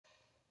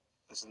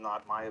This is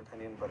not my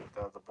opinion, but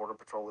the Border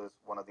Patrol is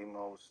one of the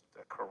most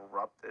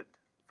corrupted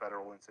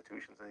federal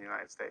institutions in the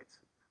United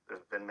States.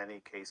 There's been many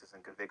cases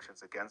and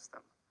convictions against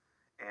them.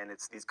 And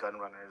it's these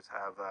gun runners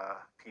have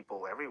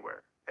people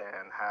everywhere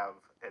and have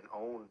and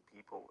own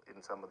people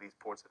in some of these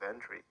ports of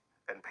entry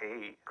and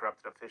pay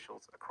corrupted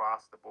officials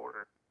across the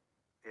border.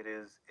 It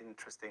is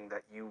interesting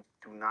that you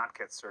do not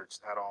get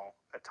searched at all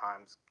at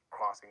times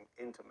crossing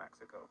into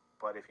Mexico.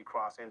 But if you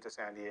cross into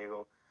San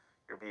Diego,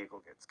 your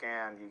vehicle gets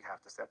scanned. You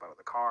have to step out of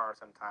the car.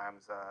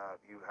 Sometimes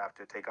you have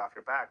to take off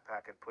your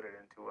backpack and put it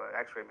into an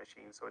x-ray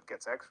machine so it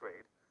gets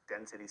x-rayed.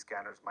 Density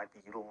scanners might be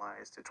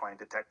utilized to try and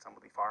detect some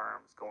of the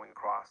firearms going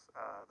across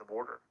the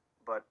border.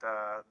 But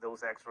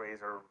those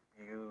x-rays are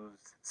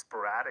used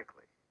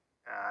sporadically.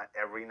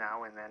 Every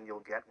now and then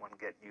you'll get one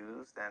get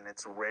used, and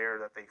it's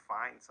rare that they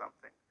find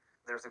something.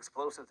 There's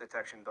explosive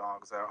detection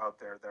dogs that are out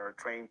there that are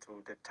trained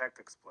to detect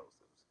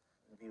explosives,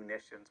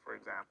 munitions, for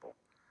example.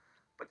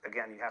 But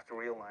again, you have to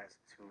realize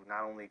to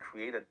not only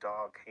create a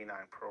dog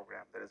canine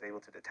program that is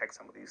able to detect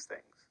some of these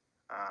things,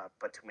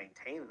 but to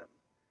maintain them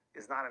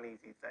is not an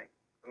easy thing.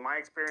 In my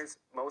experience,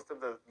 most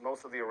of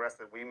the arrests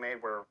that we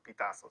made were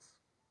pitazos.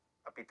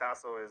 A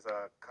pitazo is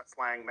a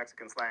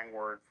Mexican slang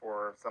word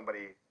for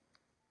somebody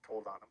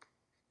told on them.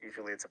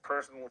 Usually, it's a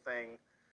personal thing.